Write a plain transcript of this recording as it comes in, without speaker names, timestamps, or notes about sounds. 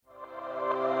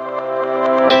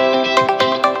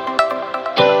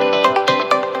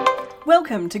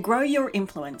Welcome to Grow Your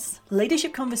Influence,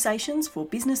 leadership conversations for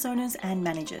business owners and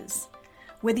managers.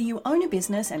 Whether you own a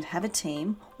business and have a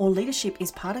team, or leadership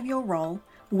is part of your role,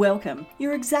 welcome.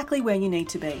 You're exactly where you need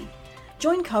to be.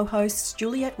 Join co-hosts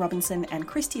Juliet Robinson and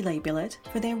Christy Lee Billett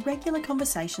for their regular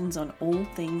conversations on all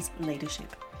things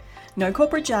leadership. No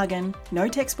corporate jargon, no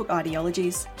textbook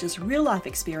ideologies, just real-life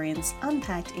experience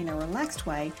unpacked in a relaxed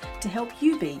way to help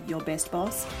you be your best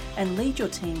boss and lead your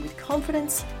team with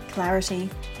confidence, clarity,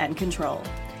 and control.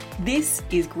 This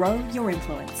is Grow Your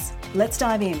Influence. Let's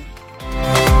dive in.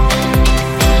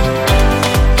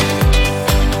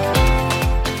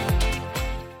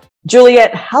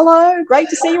 Juliet, hello. Great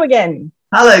to see you again.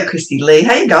 Hello, Christy Lee.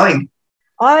 How are you going?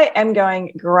 I am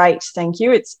going great, thank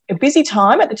you. It's a busy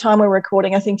time at the time we're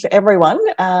recording, I think, for everyone.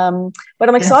 But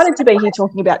I'm excited to be here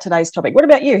talking about today's topic. What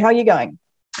about you? How are you going?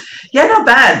 Yeah, not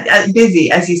bad. Busy,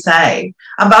 as you say.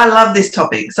 But I love this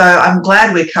topic, so I'm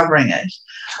glad we're covering it.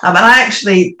 And I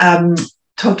actually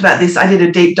talked about this. I did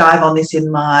a deep dive on this in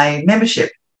my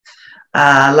membership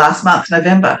last month,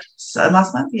 November. So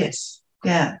last month, yes.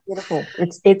 Yeah. Beautiful.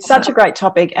 It's such a great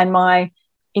topic, and my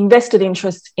invested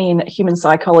interest in human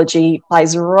psychology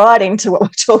plays right into what we're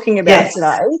talking about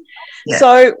today. Yes.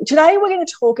 So today we're going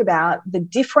to talk about the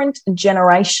different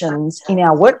generations in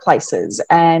our workplaces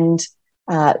and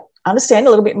understand a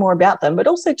little bit more about them, but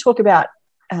also talk about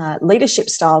leadership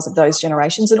styles of those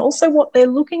generations and also what they're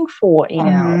looking for in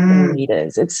our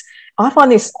leaders. I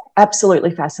find this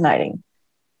absolutely fascinating.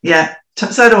 Yeah,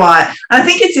 so do I. I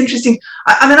think it's interesting.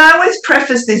 I mean, I always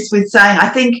preface this with saying I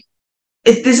think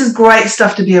this is great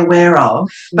stuff to be aware of,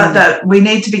 but that we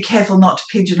need to be careful not to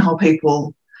pigeonhole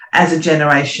people as a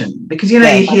generation, because, you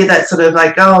hear that sort of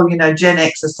like, Gen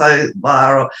X are so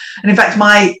blah. And in fact,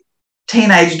 my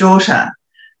teenage daughter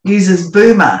uses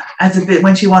boomer as a bit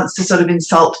when she wants to sort of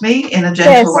insult me in a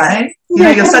gentle way.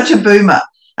 You're such a boomer.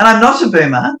 And I'm not a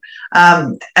boomer,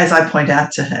 as I point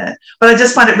out to her. But I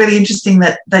just find it really interesting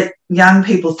that young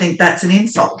people think that's an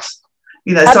insult.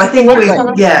 So I think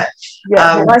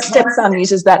my stepson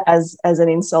uses that as an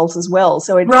insult as well.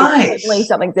 So it's certainly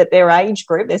something that their age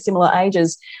group, their similar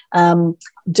ages,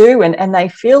 do, and they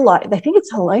feel like they think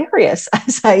it's hilarious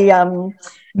as an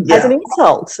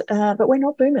insult. But we're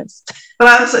not boomers. But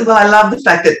I love the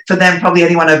fact that for them, probably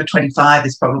anyone over 25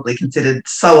 is probably considered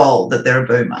so old that they're a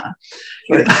boomer.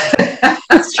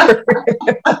 That's true.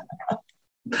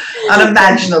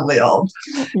 Unimaginably old.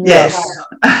 Yes.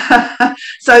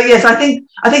 So yes, I think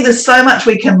there's so much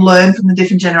we can learn from the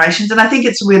different generations, and I think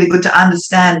it's really good to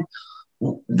understand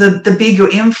the bigger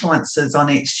influences on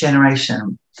each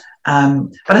generation.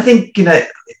 But I think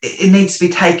it needs to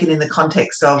be taken in the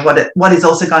context of what is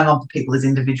also going on for people as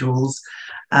individuals,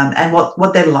 and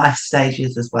what their life stage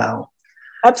is as well.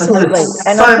 Absolutely,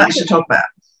 and so much to talk about.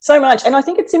 So much, and I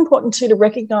think it's important too to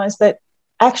recognise that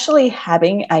actually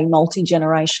having a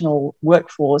multi-generational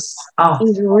workforce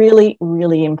is really,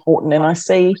 really important. And I'm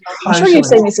sure you've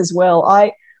seen this as well.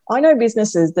 I know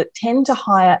businesses that tend to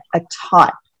hire a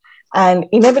type, and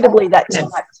inevitably that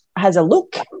type has a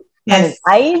look and an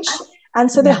age.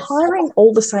 And so they're hiring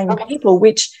all the same people,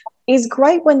 which is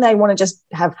great when they want to just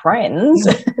have friends.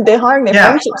 They're hiring their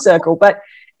friendship circle, but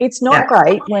it's not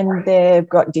great when they've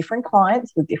got different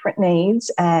clients with different needs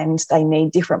and they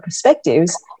need different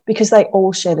perspectives, because they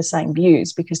all share the same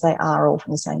views, because they are all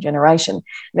from the same generation. And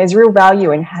there's real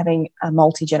value in having a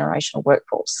multi-generational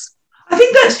workforce. I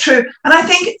think that's true. And I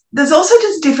think there's also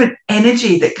just different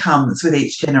energy that comes with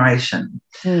each generation.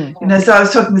 So I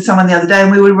was talking with someone the other day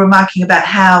and we were remarking about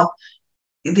how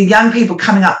the young people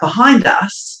coming up behind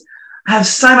us have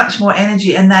so much more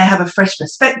energy, and they have a fresh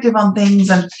perspective on things,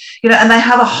 and and they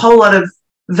have a whole lot of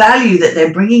value that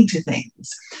they're bringing to things.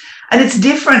 And it's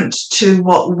different to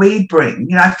what we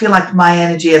bring. I feel like my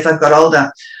energy as I've got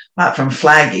older, apart from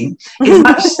flagging, is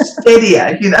much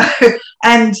steadier,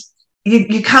 and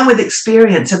you come with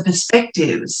experience and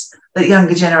perspectives that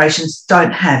younger generations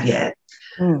don't have yet.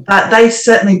 But they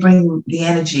certainly bring the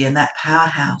energy and that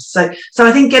powerhouse. So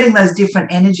I think getting those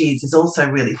different energies is also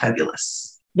really fabulous.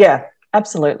 Yeah,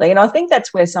 absolutely. And I think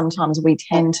that's where sometimes we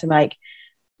tend to make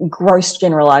gross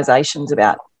generalizations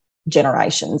about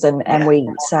generations, and we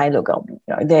say, look,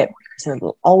 they're a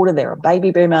little older, they're a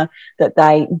baby boomer, that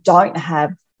they don't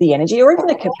have the energy or even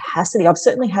the capacity. I've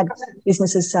certainly had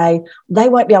businesses say they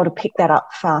won't be able to pick that up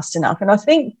fast enough. And I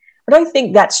don't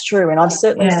think that's true. And I've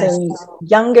certainly seen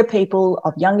younger people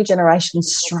of younger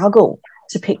generations struggle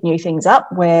to pick new things up,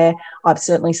 where I've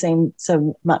certainly seen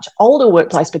so much older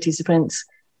workplace participants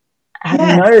have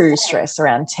no stress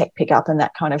around tech pickup and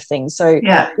that kind of thing. So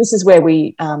this is where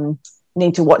we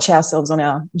need to watch ourselves on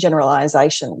our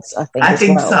generalizations, I think. I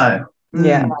think so.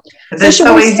 Yeah. They're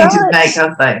so easy to make,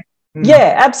 aren't they?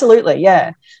 Yeah, absolutely.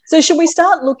 Yeah. So should we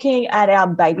start looking at our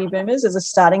baby boomers as a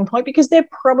starting point, because they're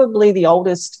probably the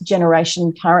oldest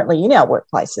generation currently in our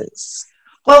workplaces?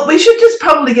 Well, we should just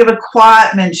probably give a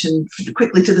quiet mention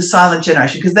quickly to the silent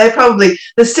generation, because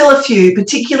there's still a few,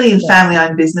 particularly in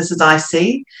family-owned businesses I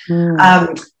see, who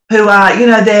are,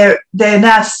 they're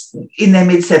now in their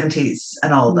mid-70s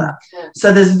and older.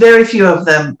 So there's very few of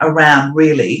them around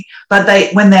really, but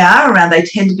when they are around, they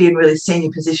tend to be in really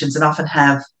senior positions and often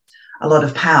have a lot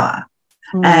of power.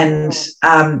 And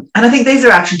I think these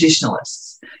are our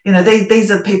traditionalists.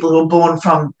 These are people who are born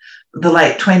from the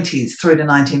late 20s through to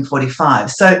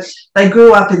 1945. So they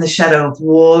grew up in the shadow of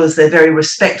wars. They're very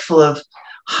respectful of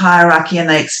hierarchy, and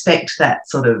they expect that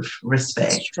sort of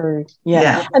respect. That's true.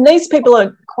 Yeah. And these people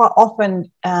are quite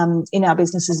often in our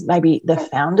businesses maybe the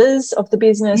founders of the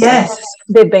business. Yes.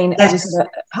 They've been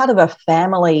part of a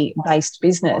family-based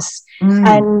business,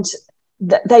 and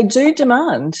they do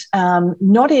demand,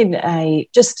 not in a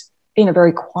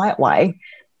very quiet way,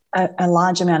 a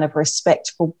large amount of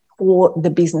respect for the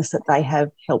business that they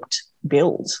have helped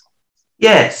build.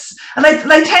 Yes. And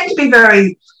they tend to be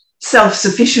very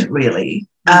self-sufficient, really.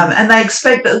 And they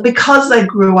expect that because they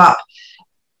grew up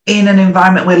in an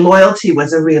environment where loyalty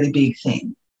was a really big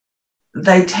thing,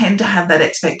 they tend to have that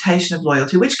expectation of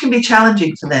loyalty, which can be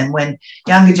challenging for them when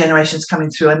younger generations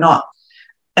coming through are not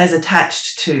as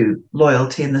attached to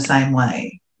loyalty in the same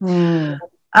way.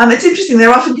 It's interesting.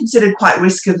 They're often considered quite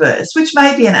risk-averse, which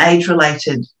may be an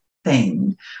age-related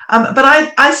thing.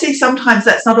 But I see sometimes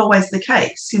that's not always the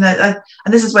case,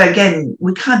 and this is where, again,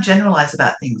 we can't generalise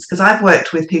about things, because I've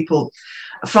worked with people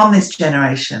from this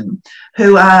generation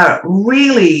who are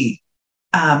really,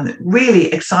 really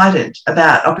excited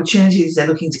about opportunities. They're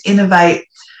looking to innovate,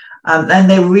 and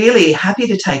they're really happy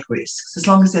to take risks as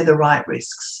long as they're the right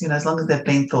risks, as long as they've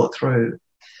been thought through.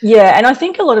 Yeah, and I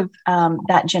think a lot of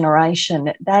that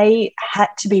generation, they had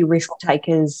to be risk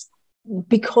takers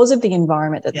because of the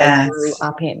environment that they grew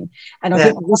up in. And I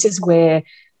think this is where,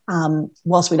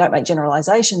 whilst we don't make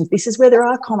generalisations, this is where there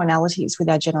are commonalities with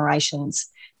our generations,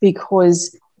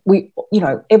 because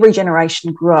every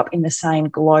generation grew up in the same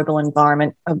global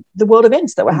environment of the world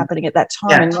events that were happening at that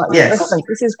time. And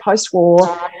this is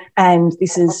post-war, and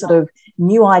this is sort of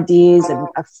new ideas and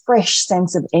a fresh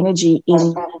sense of energy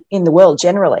in the world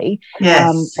generally.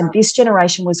 And this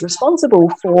generation was responsible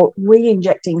for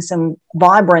re-injecting some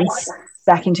vibrance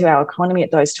back into our economy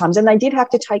at those times. And they did have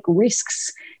to take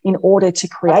risks in order to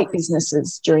create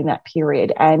businesses during that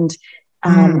period. And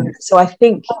so I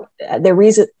think there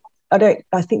is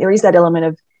that element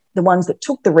of the ones that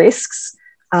took the risks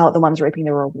are the ones reaping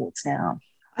the rewards now.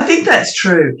 I think that's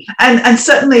true. And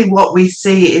certainly what we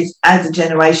see is, as a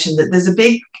generation, that there's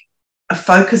a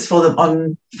focus for them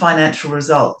on financial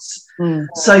results.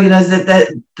 So,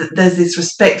 that there's this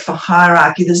respect for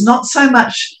hierarchy. There's not so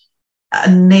much a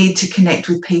need to connect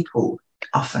with people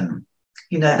often.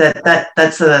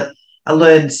 That's a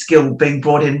learned skill being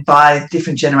brought in by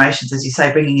different generations, as you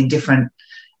say, bringing in different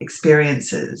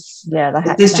experiences.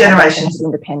 This generation's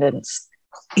independence.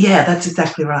 Yeah, that's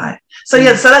exactly right. So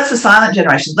so that's the silent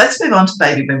generation. Let's move on to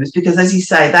baby boomers, because, as you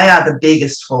say, they are the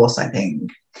biggest force, I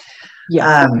think.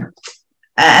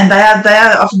 And they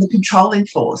are often the controlling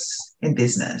force in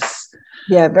business.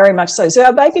 Yeah, very much so. So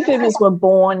our baby boomers were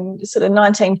born sort of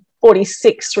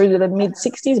 1946 through to the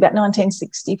mid-60s, about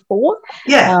 1964.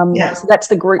 So that's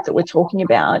the group that we're talking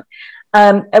about.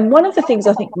 And one of the things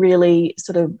I think really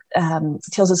sort of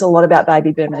tells us a lot about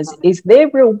baby boomers is their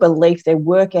real belief, their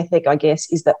work ethic, I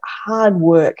guess, is that hard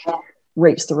work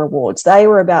reaps the rewards. They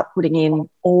were about putting in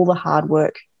all the hard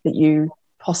work that you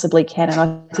possibly can. And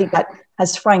I think that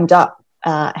has framed up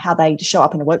how they show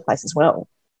up in the workplace as well.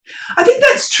 I think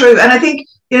that's true. And I think,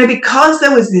 because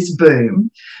there was this boom,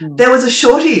 there was a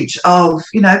shortage of,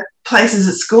 places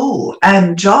at school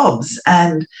and jobs.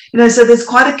 And, so there's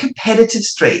quite a competitive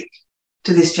streak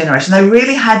to this generation. They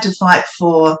really had to fight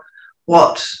for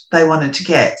what they wanted to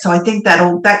get. So I think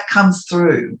that comes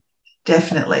through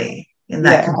definitely in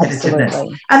that competitiveness.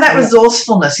 Absolutely. And that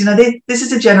resourcefulness. This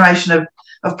is a generation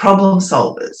of problem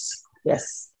solvers.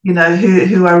 Yes.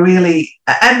 Who are really,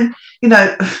 and,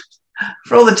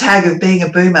 for all the tag of being a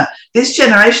boomer, this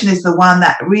generation is the one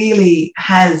that really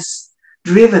has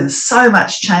driven so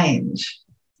much change.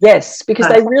 Yes, because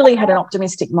they really had an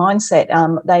optimistic mindset.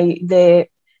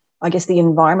 I guess the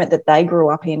environment that they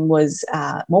grew up in was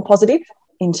more positive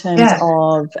in terms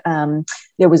of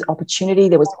there was opportunity,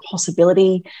 there was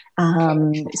possibility.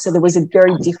 So there was a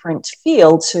very different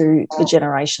feel to the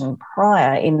generation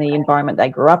prior in the environment they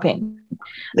grew up in.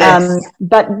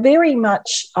 But very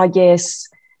much, I guess,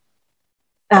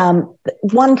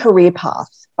 one career path,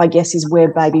 I guess, is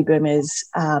where baby boomers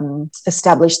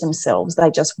established themselves. They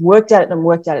just worked at it and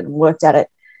worked at it and worked at it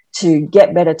to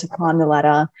get better, to climb the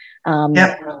ladder.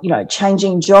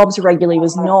 Changing jobs regularly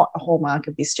was not a hallmark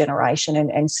of this generation,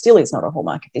 and still is not a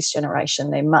hallmark of this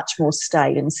generation. They're much more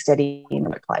staid and steady in the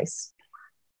workplace.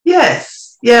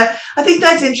 Yes, yeah, I think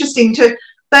that's interesting too.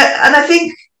 And I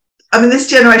think, this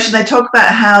generation, they talk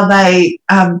about how they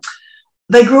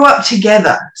grew up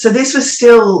together. So this was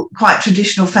still quite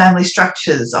traditional family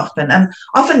structures often, and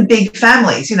often big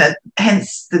families,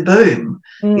 hence the boom.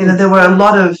 There were a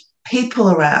lot of people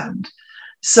around.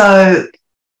 So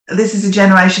this is a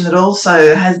generation that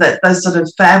also has those sort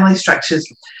of family structures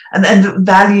and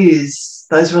values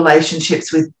those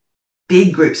relationships with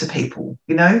big groups of people,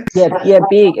 Yeah,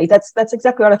 big. That's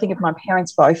exactly what I think of. My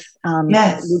parents both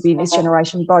would be in this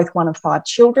generation, both one of 5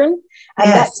 children.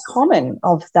 And that's common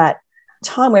of that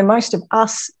time where most of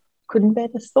us couldn't bear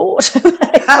the thought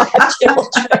of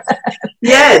children.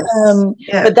 Yes.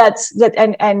 But that's that,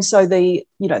 and so the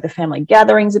family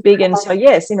gatherings are big, and so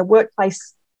yes, in a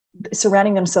workplace,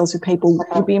 surrounding themselves with people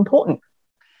would be important.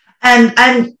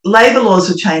 And labour laws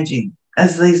were changing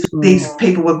as these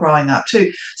people were growing up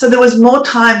too. So there was more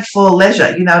time for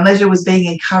leisure. Leisure was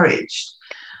being encouraged.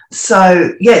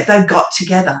 So they got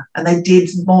together and they did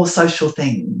more social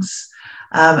things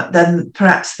than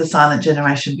perhaps the silent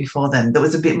generation before them. That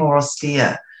was a bit more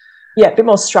austere. Yeah, a bit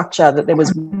more structure, that there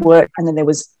was work and then there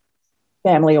was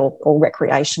family or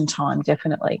recreation time,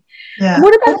 definitely. Yeah. And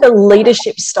what about the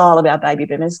leadership style of our baby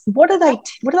boomers? What do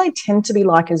they tend to be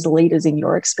like as leaders in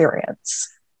your experience?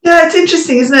 Yeah, it's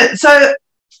interesting, isn't it? So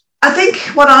I think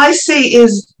what I see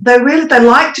is they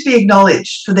like to be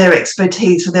acknowledged for their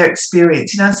expertise, for their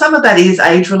experience. And some of that is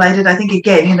age related. I think,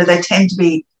 again, they tend to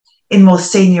be in more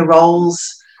senior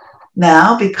roles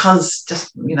now because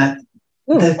just,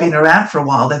 they've been around for a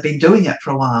while. They've been doing it for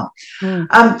a while.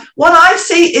 What I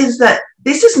see is that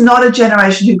this is not a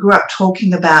generation who grew up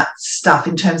talking about stuff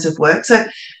in terms of work. So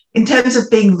in terms of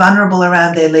being vulnerable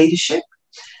around their leadership,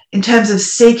 in terms of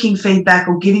seeking feedback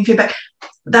or giving feedback,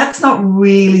 that's not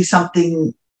really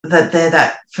something that they're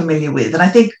that familiar with. And I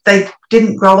think they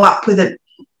didn't grow up with it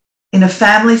in a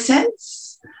family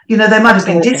sense. They might have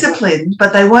been disciplined,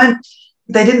 but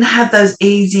they didn't have those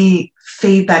easy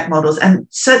feedback models. And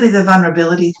certainly the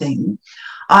vulnerability thing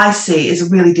I see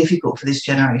is really difficult for this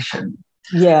generation.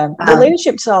 Yeah, the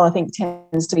leadership style, I think,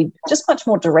 tends to be just much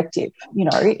more directive.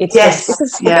 It's this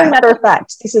is a matter of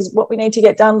fact. This is what we need to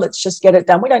get done. Let's just get it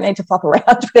done. We don't need to flop around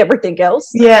with everything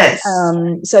else. Yes.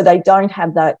 So they don't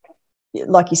have that,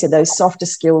 like you said, those softer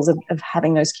skills of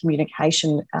having those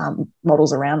communication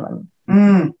models around them.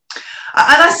 And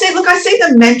I see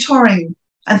them mentoring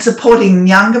and supporting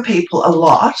younger people a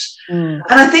lot. And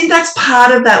I think that's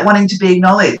part of that, wanting to be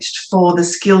acknowledged for the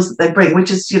skills that they bring,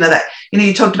 which is,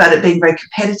 you talked about it being very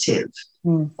competitive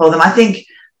for them. I think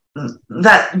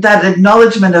that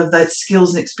acknowledgement of those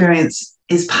skills and experience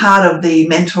is part of the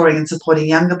mentoring and supporting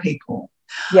younger people.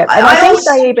 Yeah, and I think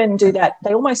they even do that.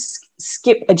 They almost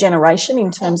skip a generation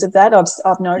in terms of that,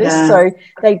 I've noticed. Yeah. So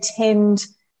they tend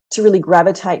to really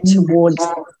gravitate towards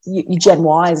you Gen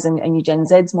Ys and you Gen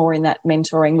Zs more in that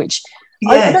mentoring, which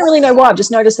I don't really know why. I've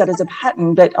just noticed that as a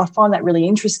pattern, but I find that really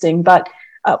interesting. But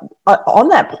on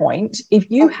that point,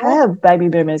 if you have baby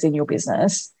boomers in your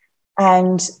business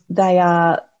and they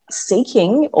are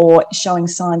seeking or showing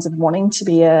signs of wanting to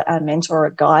be a mentor or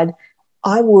a guide,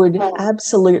 I would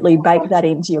absolutely bake that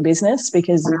into your business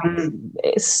because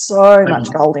there's so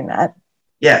much gold in that.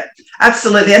 Yeah,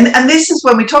 absolutely. And this is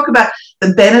when we talk about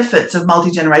the benefits of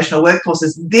multi-generational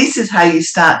workforces, this is how you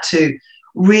start to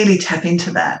really tap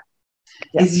into that,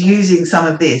 is using some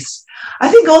of this. I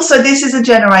think also this is a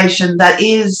generation that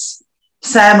is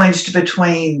sandwiched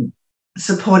between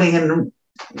supporting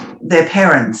their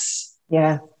parents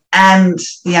and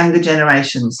the younger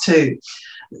generations too.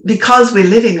 Because we're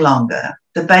living longer,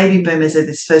 the baby boomers are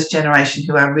this first generation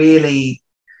who are really,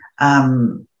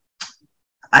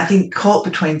 I think, caught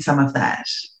between some of that.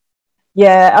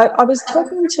 Yeah, I was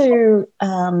talking to,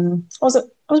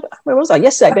 where was I?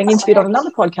 Yesterday, being interviewed on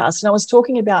another podcast, and I was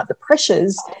talking about the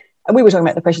pressures, and we were talking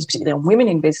about the pressures particularly on women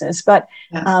in business, but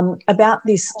about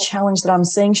this challenge that I'm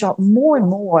seeing show up more and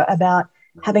more about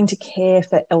having to care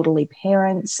for elderly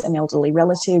parents and elderly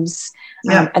relatives.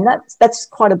 And that's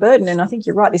quite a burden. And I think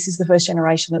you're right, this is the first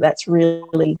generation that's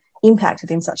really impacted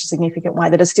in such a significant way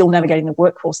that are still navigating the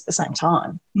workforce at the same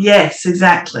time. Yes,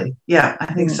 exactly. Yeah,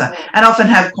 I think so. And often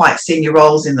have quite senior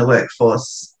roles in the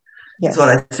workforce. That's what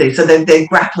I see. So they're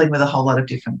grappling with a whole lot of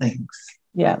different things.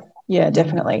 Yeah,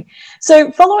 definitely.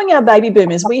 So following our baby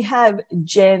boomers, we have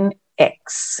Gen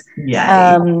X,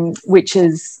 Yeah. which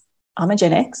is, I'm a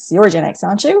Gen X. You're a Gen X,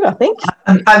 aren't you? I think.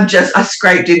 I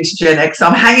scraped into Gen X.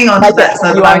 I'm hanging on to that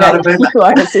so that I'm not a boomer. You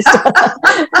own it, sister.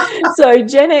 So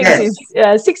Gen X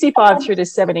is 65 through to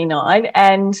 79.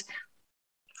 And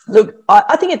look,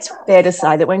 I think it's fair to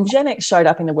say that when Gen X showed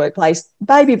up in the workplace,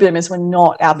 baby boomers were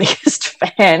not our biggest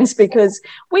fans, because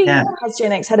we, as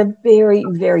Gen X, had a very,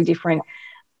 very different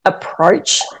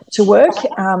approach to work.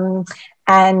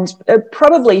 And it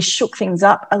probably shook things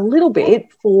up a little bit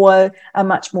for a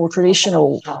much more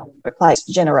traditional workplace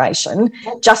generation,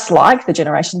 just like the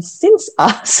generations since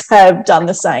us have done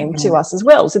the same to us as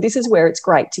well. So this is where it's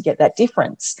great to get that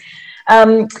difference.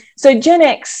 So Gen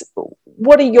X,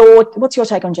 what's your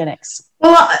take on Gen X?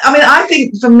 Well, I mean, I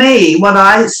think for me, what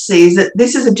I see is that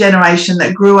this is a generation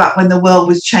that grew up when the world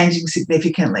was changing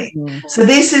significantly. So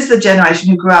this is the generation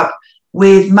who grew up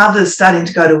with mothers starting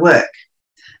to go to work.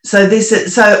 So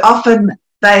often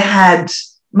they had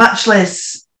much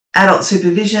less adult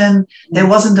supervision. There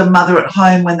wasn't a mother at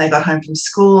home when they got home from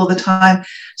school all the time.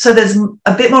 So there's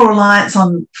a bit more reliance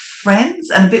on friends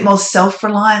and a bit more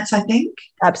self-reliance, I think.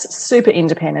 Absolutely, super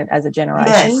independent as a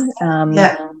generation.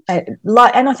 Yes.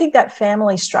 And I think that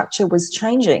family structure was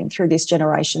changing through this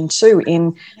generation too,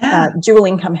 in dual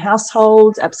income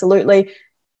households. Absolutely.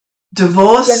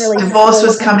 Divorce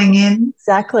was coming in.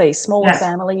 Exactly. Smaller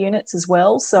family units as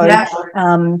well. So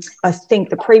I think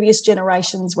the previous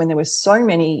generations, when there were so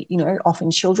many, often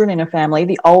children in a family,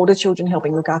 the older children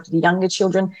helping look after the younger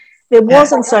children, there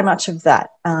wasn't so much of that.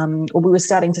 Or we were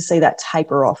starting to see that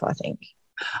taper off, I think.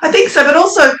 I think so, but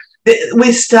also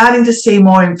we're starting to see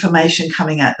more information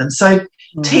coming at them. So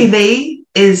TV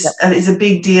is a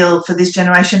big deal for this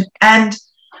generation, and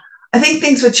I think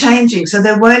things were changing. So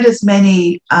there weren't as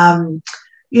many,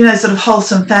 sort of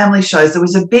wholesome family shows. There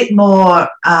was a bit more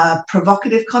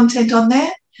provocative content on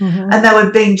there, and they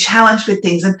were being challenged with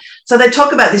things. And so they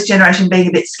talk about this generation being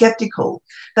a bit skeptical.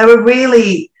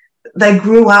 They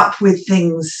grew up with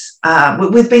things,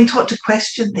 with being taught to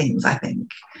question things, I think.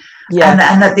 Yeah.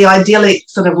 And that the idyllic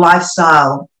sort of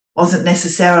lifestyle wasn't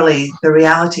necessarily the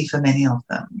reality for many of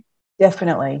them.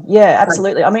 Definitely. Yeah,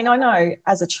 absolutely. I mean, I know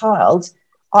as a child,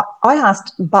 I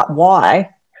asked, but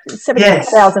why,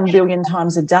 70,000 billion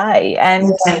times a day. And,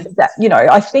 that,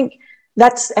 I think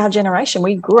that's our generation.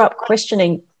 We grew up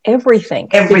questioning everything.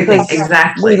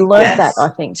 Exactly. We learned that, I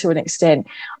think, to an extent.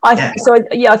 I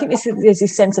think there's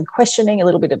this sense of questioning, a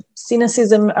little bit of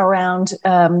cynicism around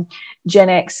Gen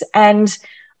X. And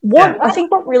I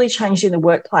think what really changed in the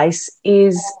workplace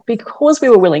is because we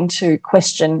were willing to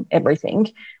question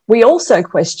everything, we also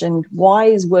questioned, why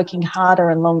is working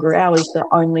harder and longer hours the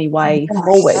only way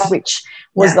forward, which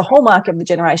was the hallmark of the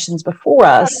generations before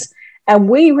us. And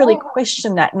we really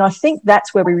questioned that. And I think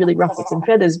that's where we really ruffled some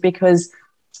feathers, because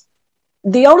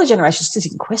the older generations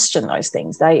didn't question those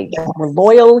things. They were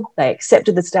loyal. They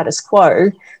accepted the status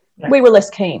quo. We were less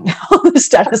keen on the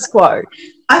status quo.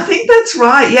 I think that's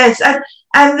right, yes.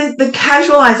 And the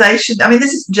casualisation, I mean,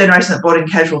 this is the generation that brought in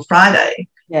Casual Friday.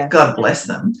 Yeah. God bless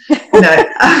them.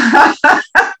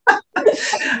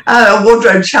 A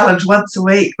wardrobe challenge once a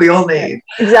week we all need.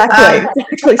 Exactly.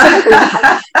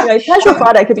 Casual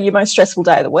Friday could be your most stressful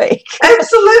day of the week.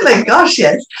 Absolutely. Gosh,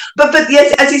 yes. But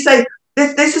yes, as you say,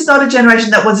 this is not a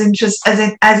generation that was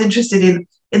as interested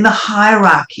in the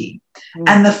hierarchy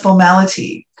and the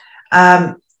formality.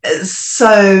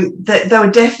 So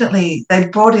they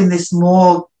brought in this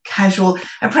more casual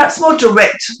and perhaps more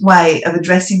direct way of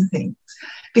addressing things,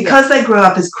 because they grew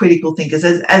up as critical thinkers,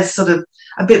 as sort of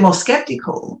a bit more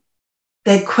skeptical.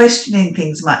 They're questioning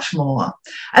things much more.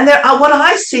 And what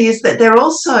I see is that they're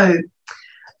also,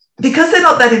 because they're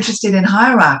not that interested in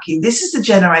hierarchy, this is the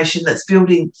generation that's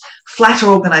building flatter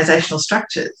organisational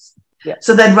structures. Yeah.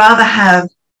 So they'd rather have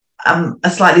a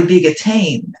slightly bigger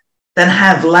team than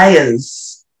have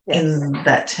layers in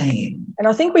that team. And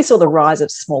I think we saw the rise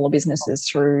of smaller businesses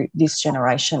through this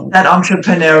generation. That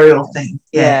entrepreneurial thing.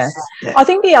 Yes. Yeah. I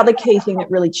think the other key thing that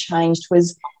really changed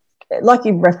was, like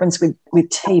you referenced with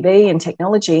TV and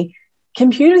technology,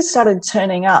 computers started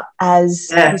turning up as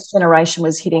this generation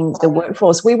was hitting the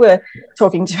workforce. We were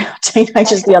talking to our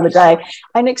teenagers the other day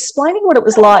and explaining what it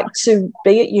was like to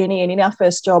be at uni and in our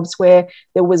first jobs, where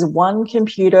there was one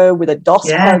computer with a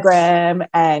DOS program,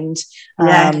 and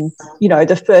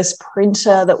the first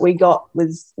printer that we got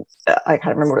was, I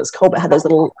can't remember what it was called, but had those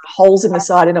little holes in the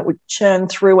side and it would churn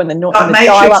through, and the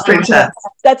dial-up internet.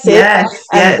 That's it.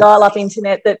 And dial-up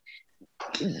internet. That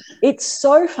it's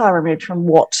so far removed from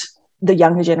what the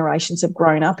younger generations have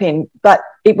grown up in. But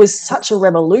it was such a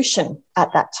revolution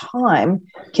at that time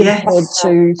compared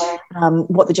to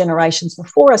what the generations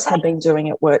before us had been doing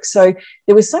at work. So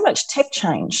there was so much tech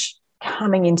change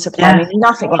coming into play. I mean,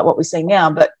 nothing like what we see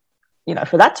now, but, you know,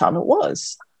 for that time it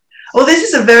was. Well, this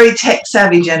is a very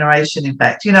tech-savvy generation, in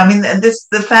fact. You know, I mean,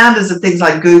 the founders of things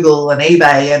like Google and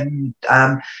eBay and,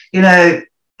 you know,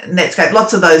 Netscape,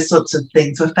 lots of those sorts of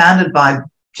things were founded by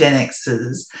Gen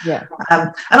Xers. Yeah.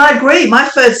 And I agree. My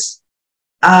first,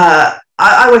 I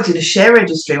worked in a share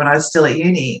registry when I was still at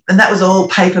uni, and that was all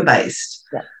paper-based.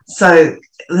 Yeah. So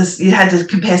you had to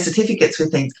compare certificates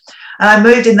with things. And I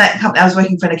moved in that company. I was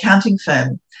working for an accounting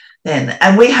firm then,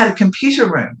 and we had a computer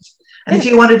room. And if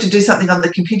you wanted to do something on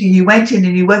the computer, you went in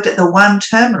and you worked at the one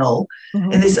terminal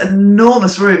in this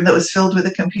enormous room that was filled with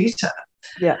a computer.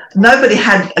 Yeah. Nobody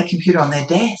had a computer on their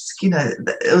desk, you know.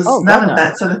 It was none of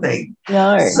that sort of thing.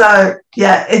 No. So,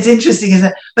 yeah, it's interesting,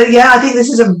 isn't it? But, yeah, I think this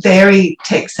is a very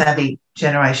tech-savvy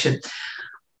generation.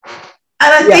 And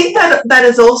I think that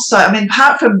is also, I mean,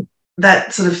 apart from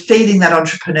that sort of feeding that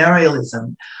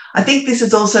entrepreneurialism, I think this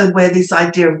is also where this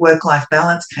idea of work-life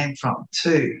balance came from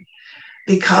too,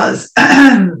 because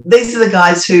these are the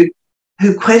guys who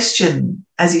question,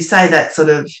 as you say, that sort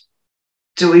of,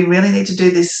 do we really need to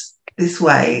do this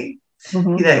way? You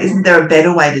know, isn't there a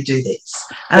better way to do this?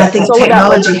 And I think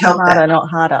technology helped smarter, that. not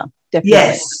harder. Definitely.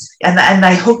 Yes, and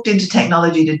they hooked into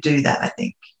technology to do that, I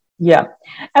think. Yeah.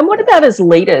 And what about as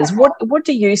leaders? What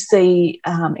do you see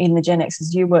in the Gen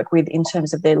Xers you work with in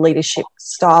terms of their leadership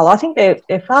style? I think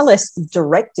they're far less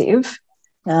directive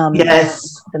than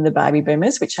the baby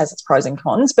boomers, which has its pros and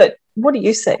cons. But what do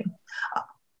you see?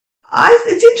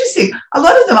 It's interesting. A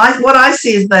lot of them, what I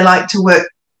see is they like to work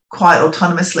quite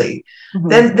autonomously.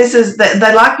 Then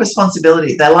they like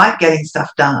responsibility. They like getting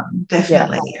stuff done,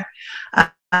 definitely.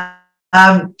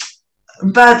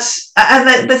 But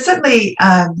they're certainly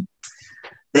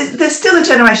there's still a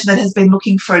generation that has been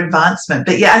looking for advancement.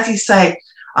 But yeah, as you say,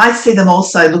 I see them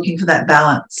also looking for that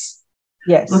balance.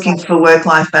 Yes, looking for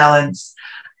work-life balance.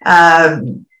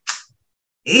 Not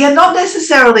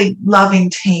necessarily loving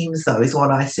teams, though, is what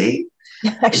I see.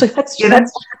 Actually,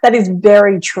 that is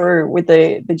very true with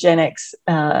the Gen X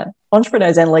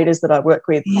entrepreneurs and leaders that I work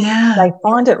with. Yeah. They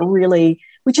find it really,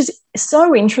 which is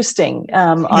so interesting,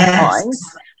 I find.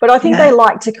 But I think they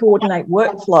like to coordinate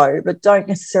workflow, but don't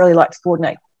necessarily like to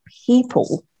coordinate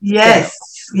people. Yes.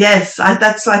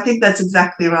 I think that's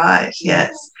exactly right.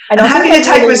 Yes. And happy to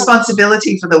take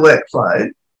responsibility for the workflow.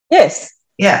 Yes.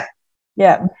 Yeah.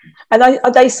 Yeah. And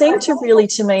they seem to really,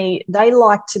 to me, they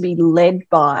like to be led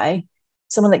by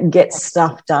someone that gets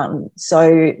stuff done.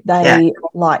 So they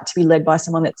like to be led by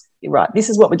someone that's, right, this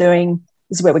is what we're doing,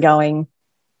 this is where we're going,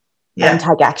 and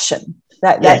take action.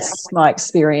 That's my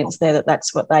experience there,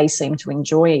 that's what they seem to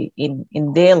enjoy in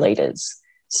their leaders.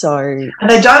 So, and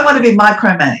they don't want to be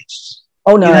micromanaged.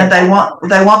 Oh no, you know, they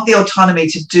want the autonomy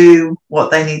to do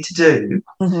what they need to do.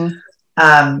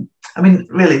 I mean,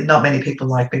 really, not many people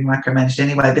like being micromanaged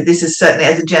anyway, but this is certainly,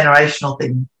 as a generational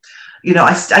thing, you know,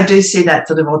 I do see that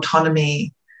sort of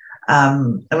autonomy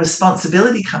and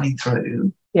responsibility coming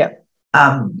through. Yeah.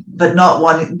 But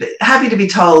happy to be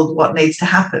told what needs to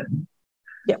happen.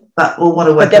 Yeah. But we'll want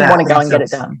to work it out. But then want to go and get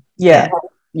it done.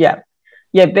 Yeah.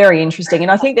 Very interesting.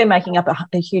 And I think they're making up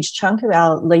a huge chunk of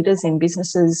our leaders in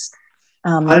businesses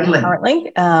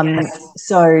currently.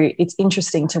 So it's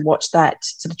interesting to watch that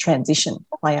sort of transition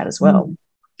play out as well.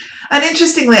 And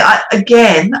interestingly,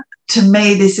 to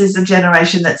me, this is a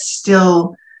generation that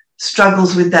still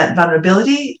struggles with that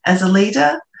vulnerability as a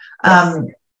leader,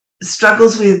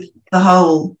 struggles with the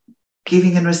whole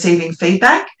giving and receiving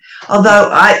feedback, although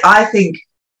I think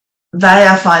they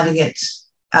are finding it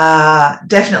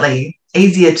definitely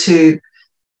easier to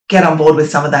get on board with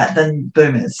some of that than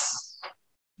boomers.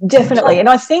 Definitely. And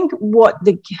I think what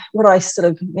I sort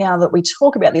of, now that we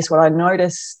talk about this, what I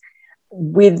notice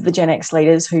with the Gen X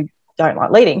leaders who don't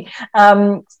like leading,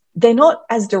 they're not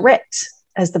as direct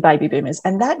as the baby boomers,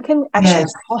 and that can actually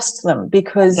cost them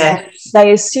because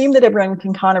they assume that everyone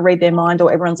can kind of read their mind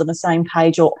or everyone's on the same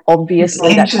page or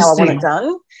obviously that's how I want it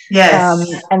done.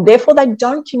 And therefore they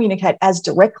don't communicate as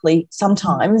directly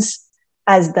sometimes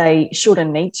as they should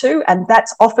and need to, and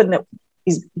that's often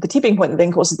is the tipping point that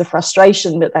then causes the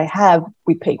frustration that they have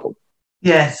with people.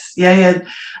 Yes,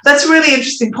 that's a really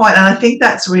interesting point, and I think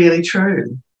that's really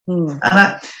true.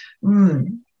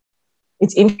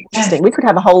 It's interesting. We could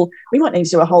have we might need to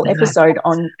do a whole episode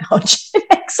on Gen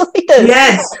X leaders.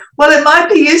 Yes. Well, it might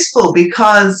be useful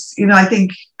because, you know, I think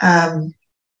they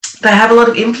have a lot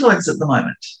of influence at the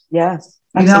moment. Yes.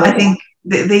 You know, I think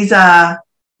these are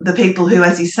the people who,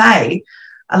 as you say,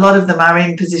 a lot of them are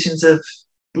in positions of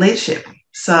leadership.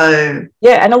 So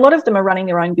yeah, and a lot of them are running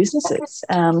their own businesses.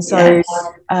 That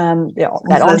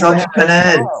those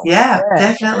entrepreneurs,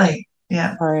 definitely,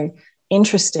 yeah. So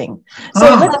interesting.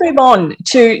 So let's move on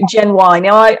to Gen Y.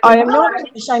 Now, I am not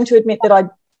ashamed to admit that I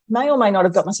may or may not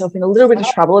have got myself in a little bit of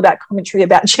trouble about commentary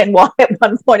about Gen Y at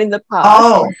one point in the past.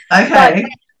 Oh, okay.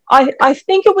 But I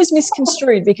think it was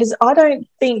misconstrued because I don't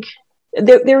think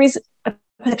there is a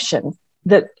perception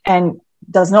that, and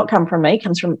does not come from me,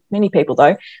 comes from many people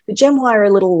though, that Gen Y are a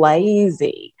little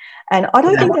lazy. And I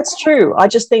don't think that's true. I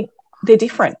just think they're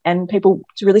different and people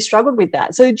really struggled with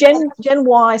that. So Gen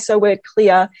Y, so we're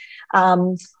clear,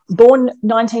 born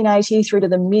 1980 through to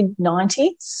the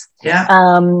mid-90s. Yeah.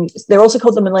 They're also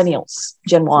called the millennials,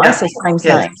 Gen Y, so same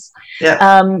names.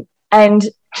 Yeah. And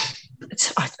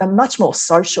it's a much more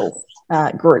social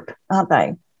group, aren't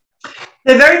they?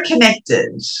 They're very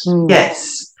connected,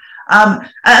 yes.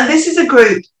 And this is a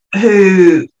group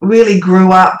who really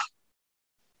grew up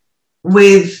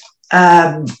with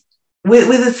a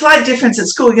slight difference at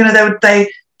school. You know, they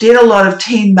did a lot of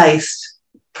team-based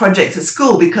projects at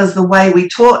school because the way we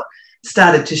taught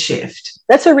started to shift.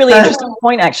 That's a really interesting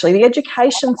point, actually. The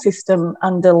education system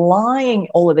underlying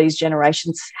all of these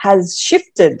generations has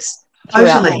shifted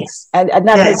throughout this, and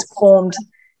that has formed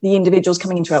the individuals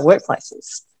coming into our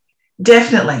workplaces.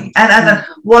 Definitely. And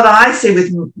what I see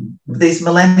with these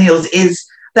millennials is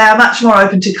they are much more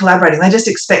open to collaborating. They just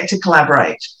expect to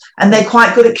collaborate, and they're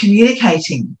quite good at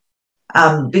communicating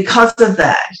because of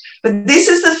that. But this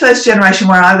is the first generation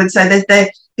where I would say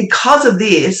that because of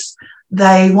this,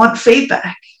 they want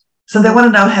feedback. So they want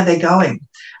to know how they're going.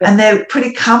 And they're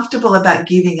pretty comfortable about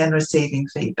giving and receiving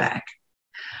feedback.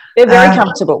 They're very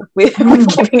comfortable with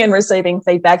giving and receiving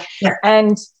feedback. Yeah.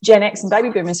 And Gen X and baby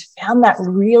boomers found that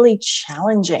really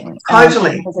challenging.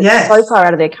 Totally, because it's so far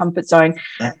out of their comfort zone.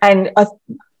 Yeah. And I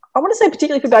want to say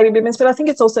particularly for baby boomers, but I think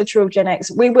it's also true of Gen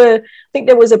X. I think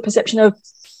there was a perception of,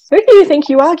 who do you think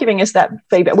you are giving us that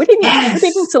feedback? We didn't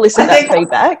solicit that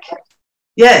feedback.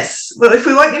 Yes. Well, if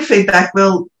we want your feedback,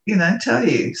 we'll, tell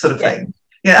you, sort of thing.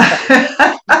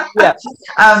 Yeah. Yeah.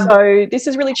 So this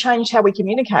has really changed how we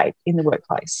communicate in the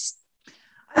workplace.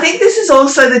 I think this is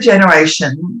also the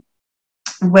generation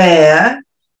where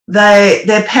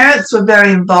their parents were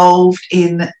very involved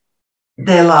in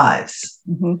their lives.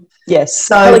 Mm-hmm. Yes.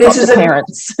 So this is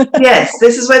parents. Yes,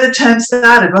 this is where the term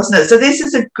started, wasn't it? So this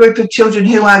is a group of children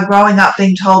who are growing up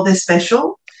being told they're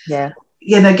special. Yeah.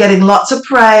 Getting lots of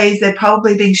praise. They're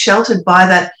probably being sheltered by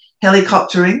that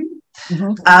helicoptering.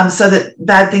 Mm-hmm. So that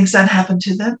bad things don't happen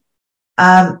to them.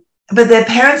 But their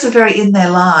parents are very in their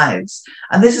lives.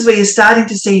 And this is where you're starting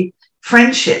to see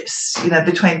friendships,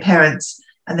 between parents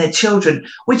and their children,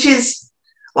 which is,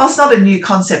 whilst not a new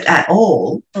concept at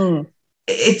all,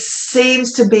 it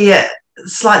seems to be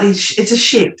it's a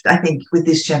shift, I think, with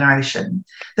this generation.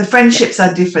 The friendships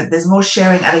are different. There's more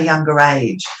sharing at a younger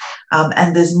age,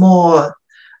 and there's more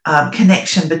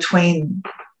connection between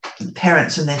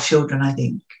parents and their children, I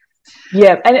think.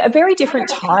 Yeah, and a very different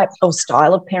type or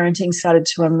style of parenting started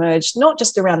to emerge, not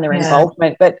just around their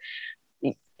involvement, but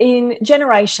in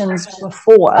generations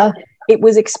before, it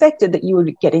was expected that you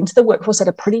would get into the workforce at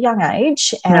a pretty young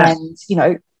age and,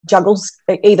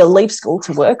 either leave school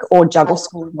to work or juggle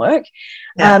school and work.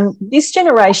 Yeah. This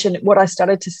generation, what I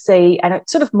started to see, and it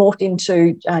sort of morphed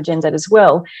into Gen Z as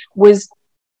well, was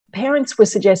parents were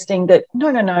suggesting that,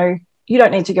 no, you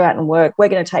don't need to go out and work. We're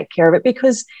going to take care of it,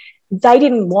 because they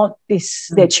didn't want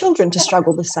their children to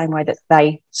struggle the same way that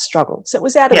they struggled. So it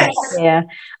was out of care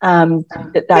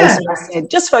that they sort of said,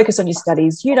 just focus on your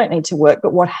studies. You don't need to work.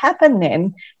 But what happened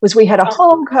then was we had a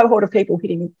whole cohort of people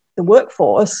hitting the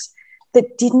workforce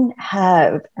that didn't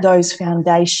have those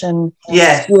foundation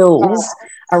skills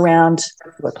around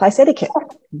workplace etiquette,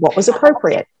 what was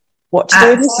appropriate, what to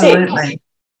do with sick.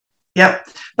 Yep.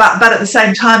 But at the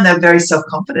same time, they were very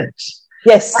self-confident.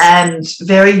 Yes. And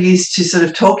very used to sort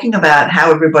of talking about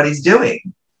how everybody's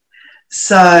doing.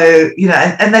 So,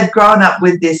 and they've grown up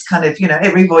with this kind of,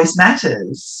 every voice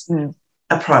matters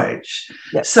approach.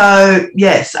 Yep. So,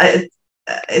 yes,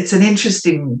 it's an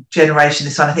interesting generation,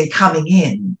 this one, I think, coming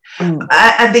in.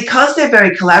 And because they're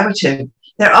very collaborative,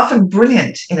 they're often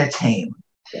brilliant in a team.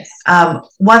 Yes.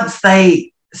 Once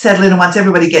they settle in and once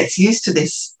everybody gets used to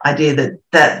this idea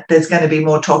that there's going to be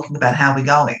more talking about how we're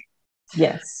going.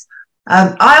 Yes.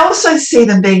 I also see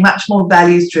them being much more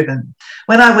values-driven.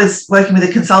 When I was working with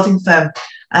a consulting firm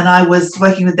and I was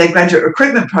working with their graduate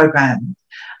recruitment program,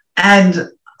 and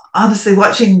honestly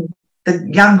watching the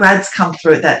young grads come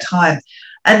through at that time,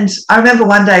 and I remember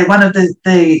one day one of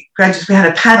the graduates, we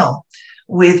had a panel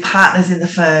with partners in the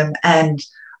firm and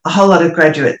a whole lot of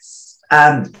graduates,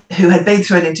 who had been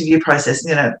through an interview process.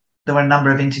 There were a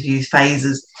number of interview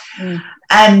phases.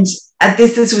 And at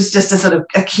this was just a sort of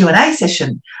a Q&A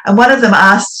session. And one of them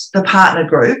asked the partner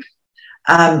group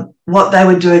what they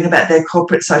were doing about their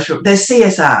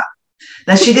CSR.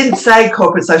 Now, she didn't say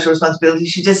corporate social responsibility.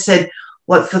 She just said,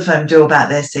 what's the firm do about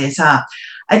their CSR?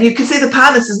 And you can see the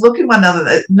partners just look at one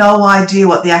another, no idea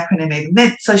what the acronym even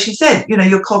meant. So she said,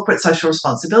 your corporate social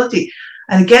responsibility.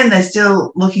 And again, they're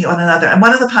still looking at one another. And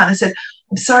one of the partners said,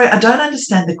 I'm sorry, I don't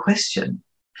understand the question.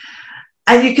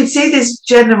 And you can see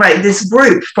this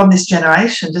group from this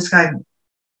generation just going,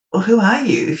 well, who are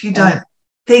you if you don't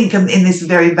think in this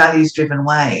very values-driven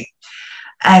way?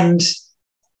 And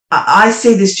I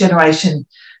see this generation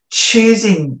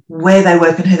choosing where they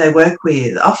work and who they work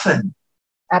with often.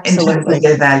 Absolutely. In terms of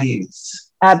their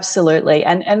values. Absolutely.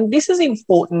 And this is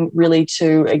important really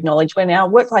to acknowledge when our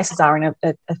workplaces are in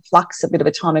a flux, a bit of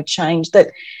a time of change,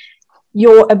 that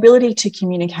your ability to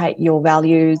communicate your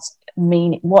values,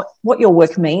 mean what your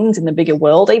work means in the bigger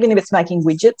world, even if it's making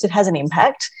widgets, it has an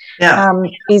impact,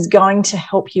 is going to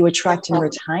help you attract and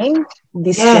retain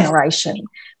this generation.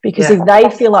 Because if they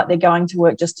feel like they're going to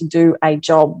work just to do a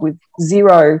job with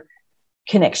zero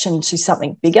connection to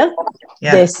something bigger,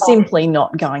 they're simply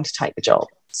not going to take the job.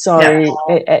 So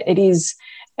it is,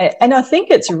 and I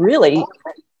think it's really,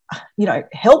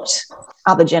 helped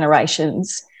other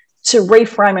generations to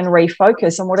reframe and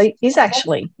refocus on what is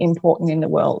actually important in the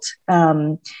world.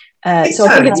 So I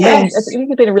think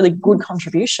it's been a really good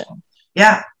contribution.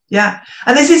 Yeah.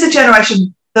 And this is a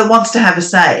generation that wants to have a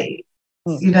say.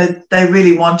 They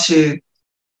really want to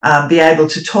be able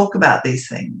to talk about these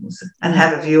things and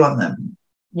have a view on them.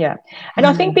 Yeah. And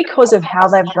I think because of how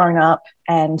they've grown up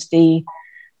and the,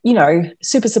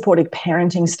 super supportive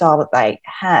parenting style that they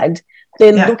had,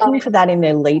 they're looking for that in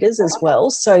their leaders as well.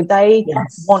 So they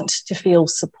want to feel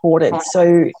supported.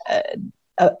 So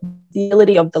the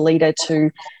ability of the leader to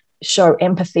show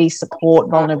empathy, support,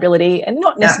 vulnerability, and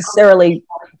not necessarily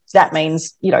that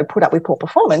means, put up with poor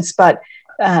performance, but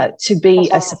to be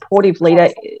a supportive leader,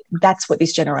 that's what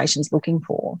this generation's looking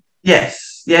for.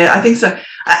 Yes, I think so.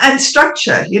 And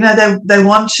structure, they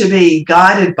want to be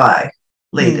guided by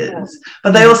leaders,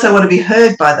 but they also want to be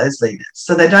heard by those leaders.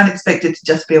 So they don't expect it to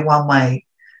just be a one-way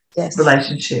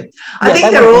relationship. I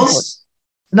think they're also...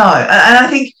 No, and I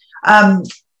think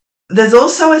there's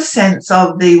also a sense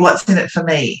of the what's in it for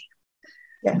me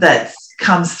that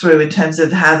comes through in terms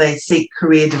of how they seek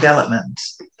career development.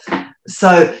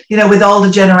 So, with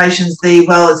older generations,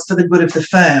 it's for the good of the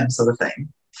firm sort of thing.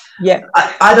 Yeah.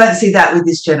 I don't see that with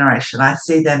this generation. I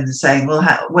see them saying, well,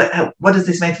 what does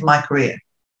this mean for my career?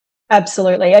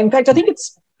 Absolutely. In fact, I think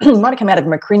it's might have come out of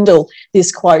McCrindle, this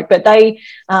quote, but they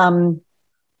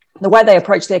the way they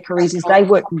approach their careers is they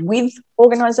work with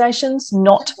organisations,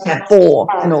 not for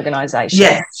an organisation.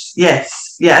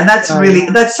 Yes. Yeah, and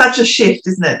that's such a shift,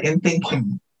 isn't it, in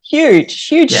thinking? Huge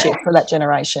shift for that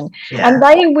generation. And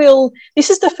this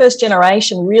is the first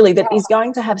generation really that is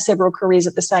going to have several careers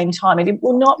at the same time. And it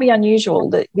will not be unusual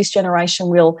that this generation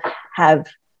will have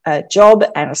a job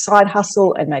and a side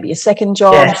hustle and maybe a second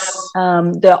job.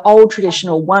 The old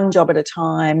traditional one job at a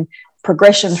time,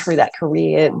 progression through that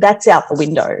career, that's out the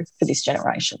window for this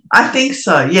generation. I think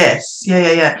so, yes.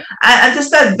 Yeah. And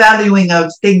just that valuing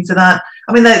of things that aren't,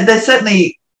 they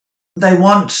certainly, they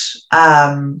want...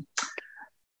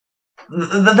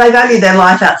 they value their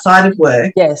life outside of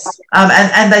work. Yes.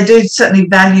 And they do certainly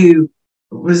value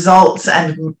results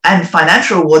and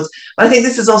financial rewards. But I think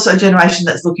this is also a generation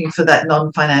that's looking for that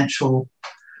non-financial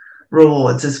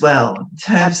rewards as well in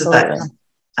terms of that.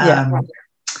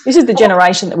 This is the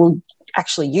generation that will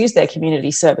actually use their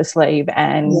community service leave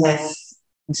and want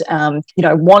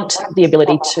the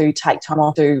ability to take time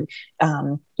off to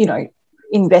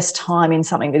invest time in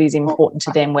something that is important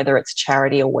to them, whether it's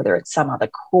charity or whether it's some other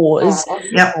cause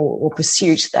or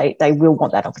pursuit. They will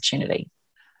want that opportunity.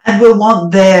 And will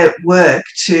want their work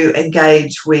to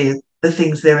engage with the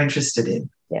things they're interested in.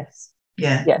 Yes.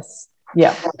 Yeah. Yes.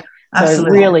 Yeah. Absolutely.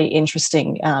 So really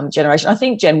interesting generation. I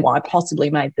think Gen Y possibly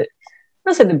made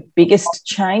not say the biggest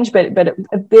change, but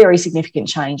a very significant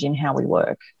change in how we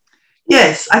work.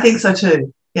 Yes, I think so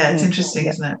too. Yeah, it's interesting,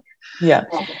 isn't it? Yeah.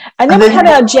 And then we have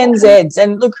our Gen Zs.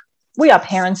 And look, we are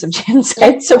parents of Gen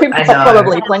Z, so we've got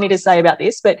probably plenty to say about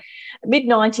this. But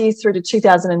mid-90s through to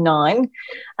 2009,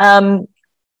 an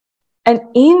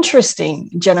interesting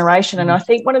generation. And I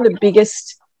think one of the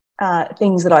biggest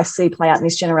things that I see play out in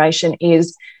this generation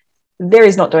is there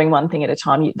is not doing one thing at a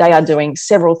time. They are doing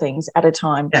several things at a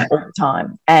time, all the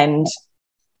time. And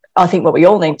I think what we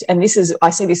all need, and I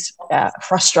see this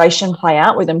frustration play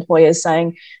out with employers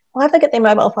saying, why have they got their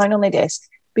mobile phone on their desk?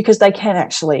 because they can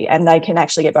actually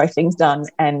get both things done,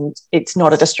 and it's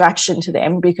not a distraction to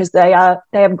them because they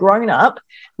have grown up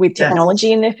with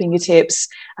technology in their fingertips,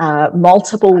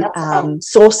 multiple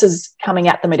sources coming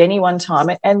at them at any one time,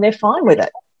 and they're fine with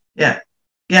it. Yeah,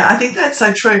 I think that's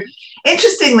so true.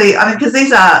 Interestingly, I mean, because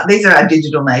these are our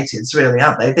digital natives, really,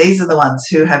 aren't they? These are the ones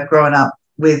who have grown up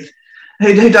with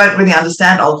who don't really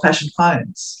understand old-fashioned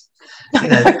phones. You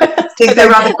know, think they're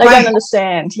rather they don't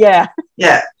understand. Yeah.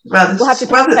 We'll have to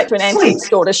take to an antique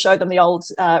store to show them the old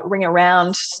ring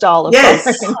around style of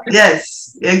phone.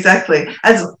 Yes, exactly.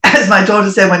 As my daughter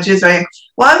said when she was very young,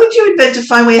 why would you invent a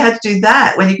phone where you had to do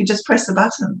that when you could just press the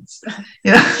buttons?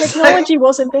 You know, technology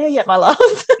wasn't there yet, my love.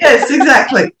 Yes,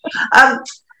 exactly. And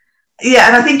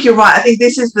I think you're right. I think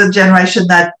this is the generation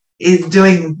that is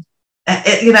doing,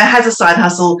 has a side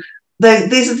hustle.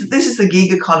 This is the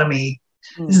gig economy,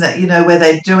 isn't it? You know, where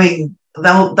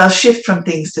they'll shift from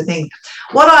things to things.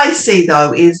 What I see,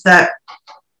 though, is that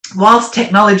whilst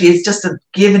technology is just a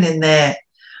given in their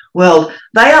world,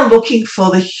 they are looking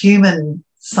for the human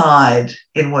side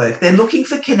in work. They're looking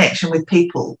for connection with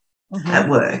people at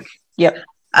work. Yep.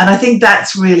 And I think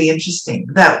that's really interesting,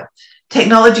 that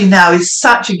technology now is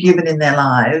such a given in their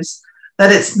lives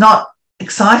that it's not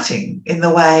exciting in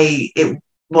the way it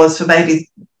was for maybe,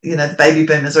 the baby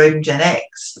boomers or even Gen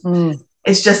X.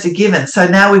 It's just a given. So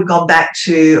now we've gone back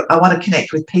to, I want to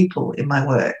connect with people in my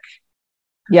work.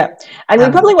 Yeah. And we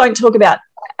probably won't talk about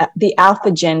the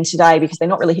alpha gen today because they're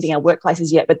not really hitting our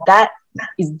workplaces yet, but that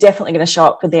is definitely going to show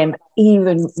up for them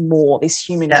even more, this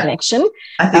human connection.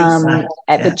 I think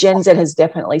so. The Gen Z has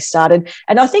definitely started.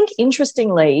 And I think,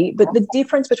 interestingly, but the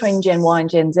difference between Gen Y and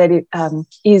Gen Z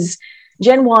is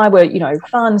Gen Y were,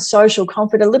 fun, social,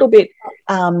 confident, a little bit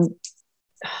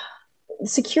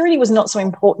security was not so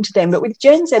important to them. But with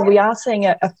Gen Z, we are seeing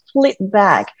a flip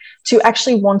back to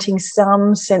actually wanting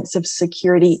some sense of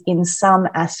security in some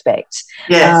aspect.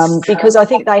 Yes. Because I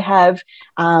think they have,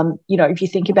 if you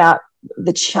think about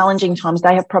the challenging times,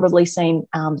 they have probably seen,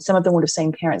 some of them would have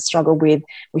seen parents struggle with,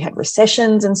 we had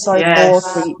recessions and so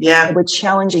forth. They were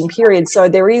challenging periods. So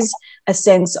there is a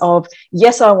sense of,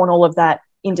 yes, I want all of that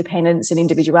independence and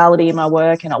individuality in my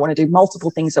work, and I want to do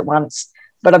multiple things at once,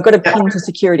 but I've got to pin to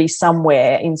security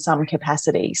somewhere in some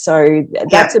capacity. So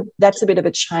that's a bit of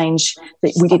a change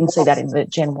that we didn't see that in the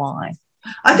Gen Y.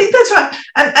 I think that's right.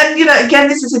 And again,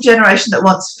 this is a generation that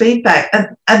wants feedback.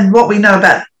 And what we know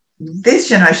about this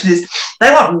generation is they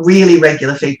want really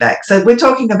regular feedback. So we're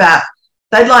talking about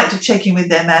they'd like to check in with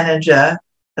their manager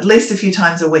at least a few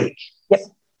times a week.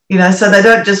 Yep. So they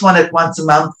don't just want it once a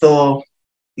month or,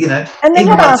 And they're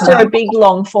not after a big,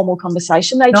 long, formal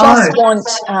conversation. They just want,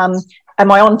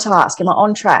 am I on task? Am I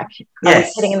on track? Am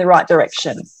I heading in the right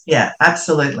direction? Yeah,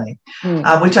 absolutely.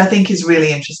 Which I think is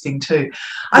really interesting too.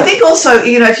 I think also,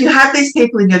 if you have these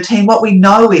people in your team, what we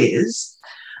know is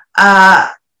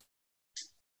that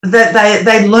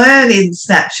they learn in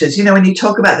snatches. When you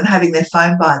talk about them having their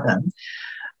phone by them,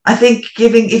 I think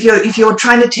if you're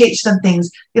trying to teach them things,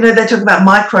 they talk about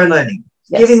micro learning,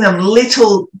 giving them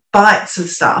little bites of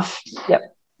stuff. Yep.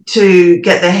 To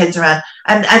get their heads around,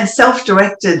 and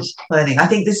self-directed learning. I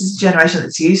think this is a generation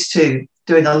that's used to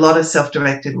doing a lot of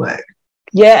self-directed work.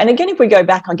 Yeah, and again, if we go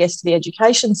back, I guess, to the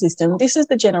education system, this is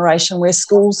the generation where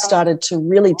schools started to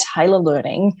really tailor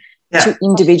learning to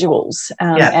individuals,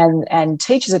 and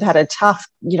teachers have had a tough,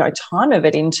 time of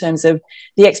it in terms of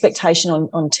the expectation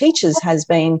on teachers has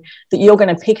been that you're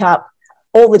going to pick up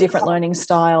all the different learning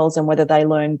styles and whether they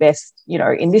learn best,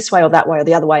 in this way or that way or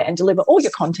the other way, and deliver all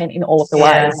your content in all of the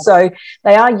ways. So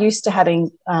they are used to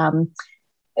having, an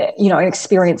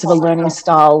experience of a learning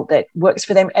style that works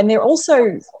for them. And they're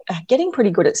also getting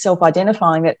pretty good at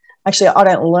self-identifying that actually I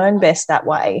don't learn best that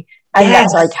way. And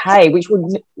that's okay, which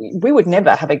we would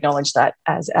never have acknowledged that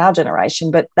as our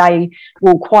generation, but they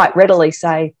will quite readily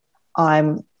say,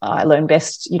 I learn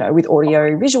best, with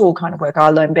audio visual kind of work. I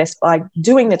learn best by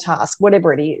doing the task,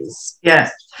 whatever it is. Yeah,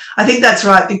 I think that's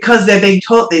right, because they're being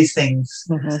taught these things,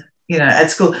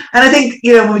 at school. And I think,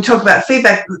 when we talk about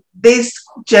feedback, these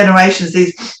generations,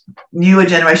 these newer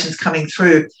generations coming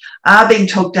through are being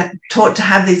taught to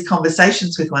have these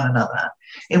conversations with one another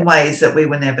in ways that we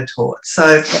were never taught.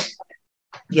 So,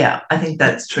 I think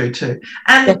that's true too.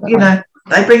 And, Definitely.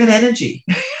 They bring an energy.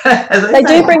 They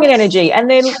do bring an energy. And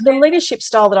then the leadership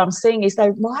style that I'm seeing is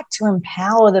they like to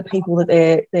empower the people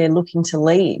that they're looking to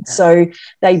lead. So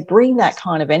they bring that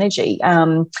kind of energy.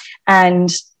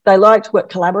 And they like to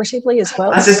work collaboratively as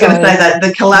well. I was just going to say that the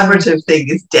collaborative thing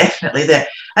is definitely there.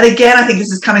 And again, I think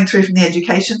this is coming through from the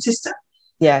education system.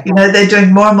 Yeah. They're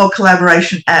doing more and more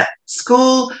collaboration at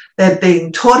school. They're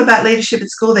being taught about leadership at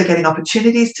school. They're getting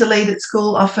opportunities to lead at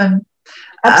school often.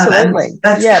 Absolutely.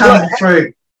 That's coming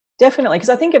through. Definitely, because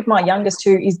I think of my youngest,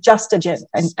 who is just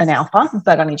an alpha,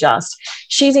 but only just.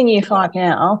 She's in year 5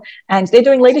 now, and they're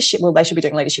doing leadership. Well, they should be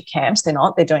doing leadership camps. They're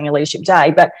not. They're doing a leadership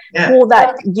day. But for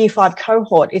that year 5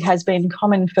 cohort, it has been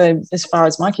common for, as far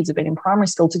as my kids have been in primary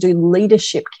school, to do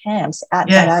leadership camps at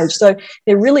that age. So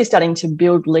they're really starting to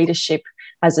build leadership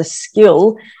as a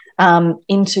skill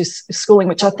into schooling,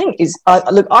 which I think is,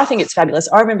 I think it's fabulous.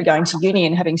 I remember going to uni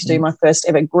and having to do my first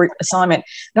ever group assignment,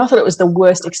 and I thought it was the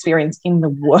worst experience in the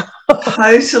world.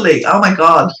 Totally. Oh my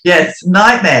God. Yes.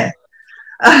 Nightmare.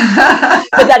 But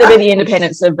that'd be the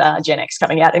independence of Gen X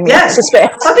coming out in me, I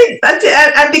suspect. I think that's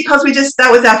it. And because that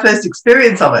was our first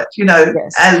experience of it,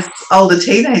 as older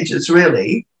teenagers,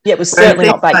 really. Yeah, it was certainly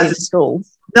not baked into school.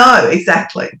 No,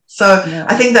 exactly. So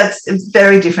I think that's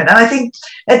very different. And I think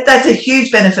that's a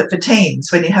huge benefit for teens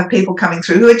when you have people coming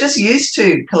through who are just used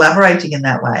to collaborating in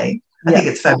that way. I think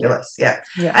it's fabulous. Yeah.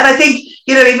 And I think,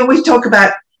 even we talk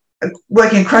about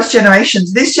working across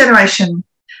generations, this generation,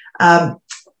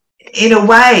 in a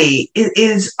way,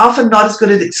 is often not as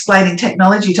good at explaining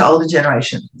technology to older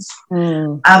generations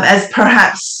as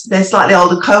perhaps their slightly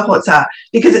older cohorts are,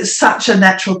 because it's such a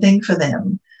natural thing for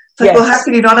them. It's like, well, how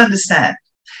can you not understand?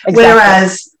 Exactly.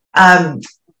 Whereas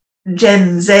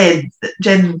Gen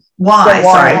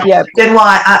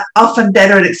Y are often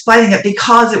better at explaining it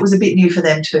because it was a bit new for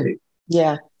them too.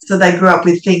 Yeah. So they grew up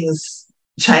with things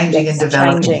changing and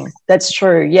developing. That's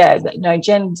true. Yeah. No,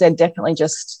 Gen Z definitely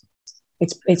just,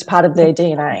 it's part of their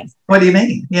DNA. What do you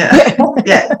mean? Yeah.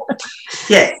 Yeah.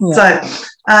 So, so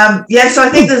I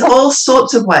think there's all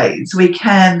sorts of ways we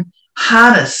can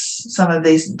harness some of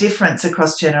these difference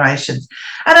across generations.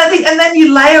 And I think, and then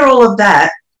you layer all of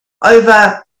that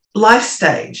over life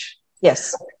stage.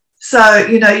 Yes. So,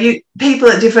 people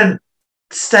at different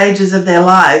stages of their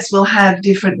lives will have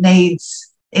different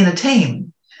needs in a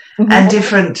team and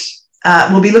different,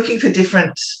 will be looking for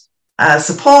different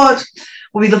support,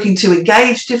 will be looking to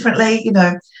engage differently,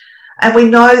 and we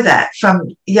know that from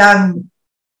young,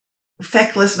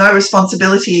 feckless, no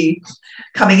responsibility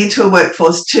coming into a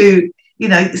workforce to,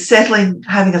 settling,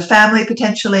 having a family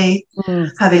potentially,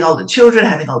 having older children,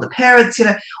 having older parents,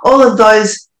 all of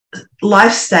those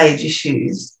life stage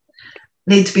issues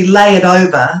need to be layered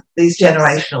over these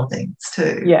generational things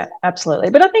too. Yeah, absolutely.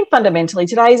 But I think fundamentally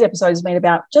today's episode has been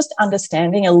about just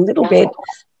understanding a little bit,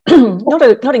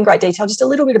 not in great detail, just a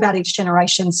little bit about each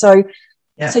generation. So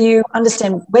you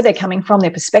understand where they're coming from,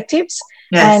 their perspectives,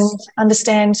 and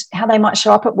understand how they might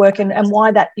show up at work and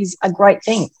why that is a great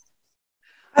thing.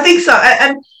 I think so.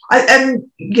 And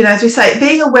as we say,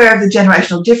 being aware of the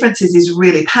generational differences is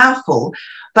really powerful,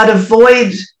 but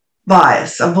avoid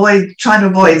bias, trying to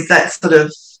avoid that sort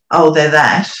of, oh, they're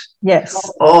that. Yes.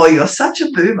 Oh, you're such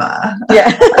a boomer.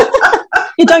 Yeah.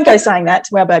 You don't go saying that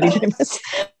to our baby boomers.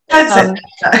 That's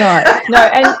it. No,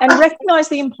 and recognise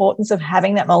the importance of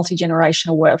having that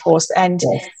multi-generational workforce. And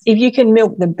if you can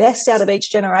milk the best out of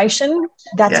each generation,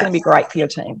 that's going to be great for your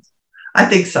team. I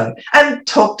think so. And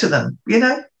talk to them,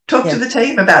 talk to the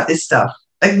team about this stuff.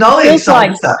 Acknowledge some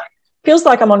of the stuff. Feels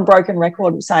like I'm on broken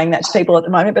record saying that to people at the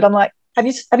moment, but I'm like, have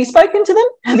you spoken to them?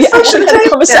 Have you actually had a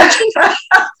conversation?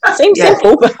 Seems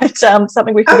simple, but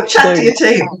something we can chat to your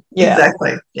team. Yeah.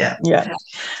 Exactly. Yeah.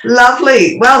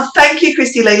 Lovely. Well, thank you,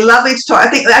 Christy Lee. Lovely to talk. I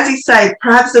think, as you say,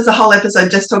 perhaps there's a whole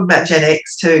episode just talking about Gen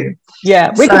X too.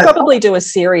 Yeah, we could probably do a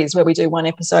series where we do one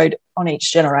episode on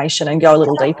each generation and go a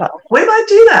little deeper. We might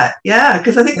do that,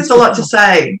 because I think there's a lot to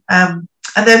say. And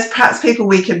there's perhaps people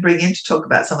we can bring in to talk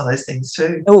about some of those things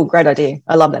too. Oh, great idea.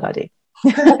 I love that idea.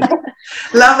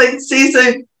 Lovely. See you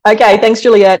soon. Okay, thanks,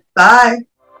 Juliet. Bye.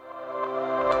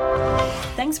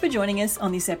 Thanks for joining us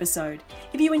on this episode.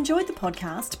 If you enjoyed the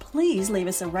podcast, please leave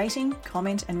us a rating,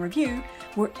 comment and review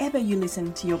wherever you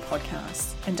listen to your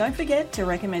podcasts. And don't forget to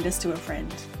recommend us to a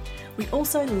friend. We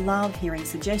also love hearing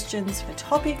suggestions for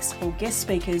topics or guest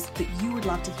speakers that you would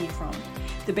love to hear from.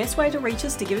 The best way to reach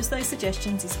us to give us those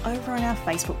suggestions is over on our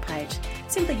Facebook page.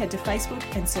 Simply head to Facebook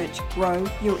and search Grow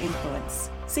Your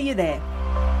Influence. See you there.